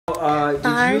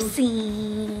Our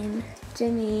scene.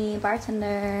 Jimmy,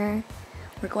 bartender.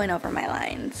 We're going over my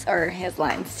lines, or his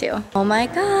lines too. Oh my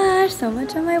gosh, so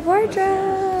much of my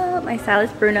wardrobe. My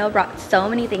stylist Bruno brought so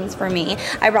many things for me.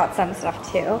 I brought some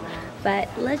stuff too, but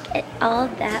look at all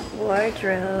that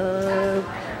wardrobe.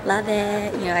 Love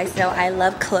it. You guys know I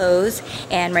love clothes,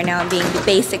 and right now I'm being the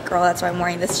basic girl. That's why I'm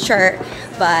wearing this shirt,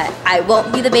 but I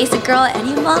won't be the basic girl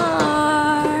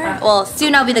anymore. Well,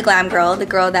 soon I'll be the glam girl, the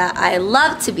girl that I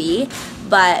love to be.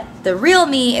 But the real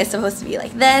me is supposed to be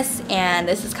like this, and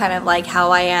this is kind of like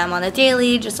how I am on a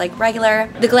daily, just like regular.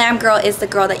 The glam girl is the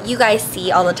girl that you guys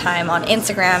see all the time on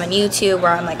Instagram and YouTube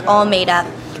where I'm like all made up.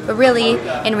 But really,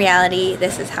 in reality,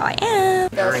 this is how I am.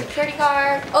 The security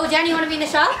guard. Oh, Dan, you want to be in the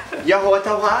shop? Yeah, what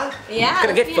the what? Yeah. What can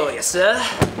I get for you, sir?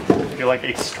 You're like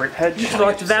a straight head. You'd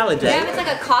like to validate. Yeah, it's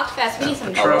like a cock fest. We need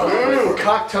some trouble. Ooh,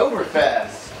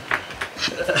 Cocktoberfest.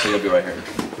 So you'll be right here.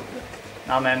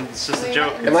 Nah, man, it's just a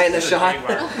joke. Am I in the shot?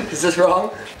 Is this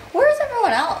wrong? Where's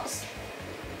everyone else?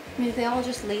 I mean, did they all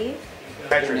just leave?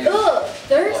 Waitress. Ugh,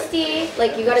 thirsty.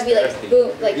 Like, you gotta be like,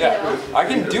 boom, like, Yeah, you know. I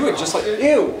can do it just like,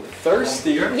 ew,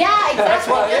 thirsty. Yeah, exactly. That's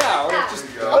why, yeah. yeah. Just,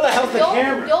 Where the hell's the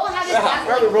camera? You'll have it back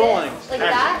Where are like we rolling? this, like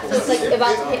that. So it's like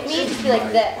about to hit me, just be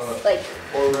like this. Like,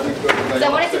 because I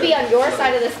want it to be on your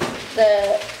side of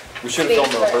the we should have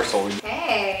filmed the rehearsal.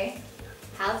 Hey,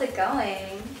 how's it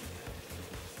going?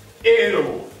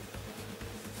 Ew.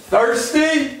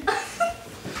 Thirsty?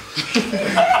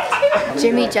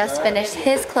 Jimmy just finished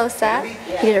his close-up.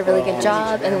 He did a really good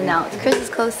job, and then now it's Chris's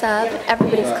close-up,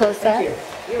 everybody's close-up.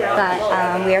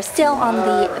 But we are still on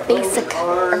the basic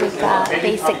Arika,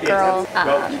 basic girl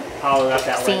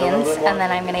scenes, and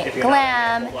then I'm gonna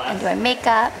glam and do my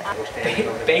makeup.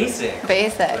 Basic.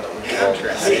 Basic.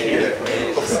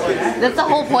 That's the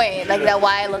whole point. Like that,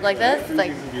 why I look like this.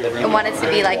 Like I want it to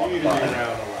be like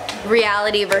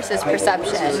reality versus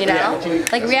perception, you know?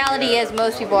 Like reality is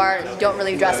most people don't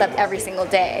really dress up every single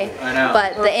day. I know.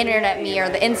 But the internet me or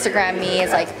the Instagram me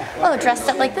is like, oh, dressed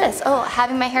up like this. Oh,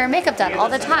 having my hair and makeup done all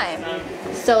the time.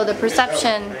 So the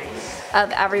perception of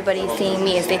everybody seeing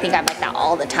me is they think I'm like that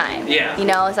all the time. Yeah. You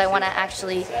know, so I want to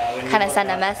actually kind of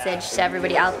send a message to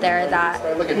everybody out there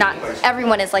that not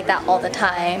everyone is like that all the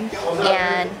time,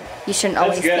 and you shouldn't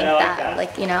always think that,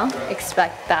 like, you know,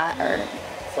 expect that or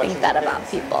think that about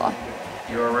people.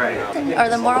 You're right. Or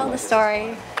the moral of the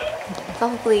story. So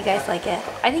hopefully you guys like it.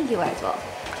 I think you guys will.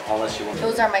 Unless you want to.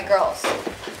 Those are my girls.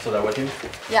 So that with you?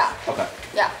 Yeah. Okay.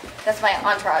 Yeah. That's my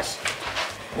entourage.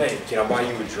 Hey, can I buy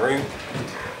you a drink?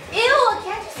 Ew!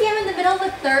 Can't you see I'm in the middle of a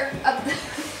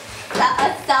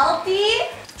selfie?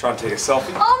 Trying to take a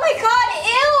selfie? Oh my god!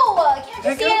 Ew! Can't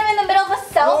you see I'm in the middle of a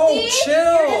selfie? Oh,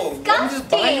 chill! You're disgusting. Let me just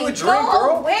buy you a drink, Go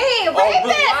girl. away! Rape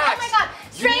relax. Oh my god!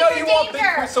 Stranger You know you want danger!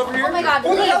 big Chris over here? Oh my god!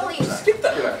 Please! Skip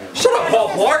that. Shut up, Paul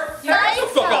Blart. Nice. Shut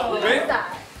the fuck up, man.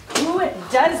 Who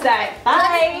does that?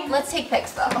 Bye. Let's take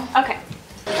pics though. Okay.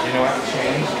 You know what?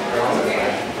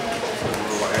 Change.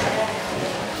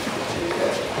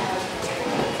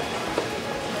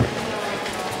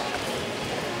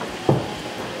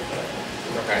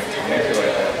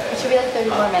 It should be like 30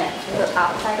 more minutes. We go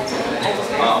outside of it. I just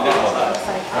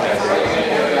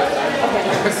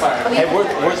Okay. Hey,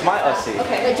 where's my Ussie?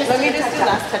 Okay. Let me just do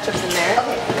last touch-ups in there.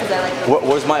 Okay. Because I like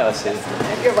Where's my Ussie?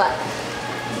 You're what?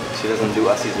 She doesn't do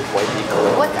Ussies with white people.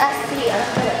 What's SC?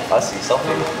 Ussie,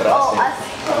 selfie? But Oh,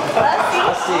 Ussie. Ussie.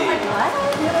 Ussie. What?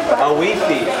 A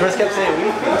Wi-Fi. Chris kept saying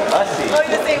Wi-Fi. Ussie. Oh, you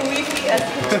just say Wi-Fi.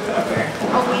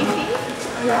 A Wi-Fi?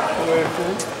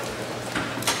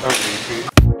 A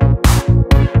Wi-Fi.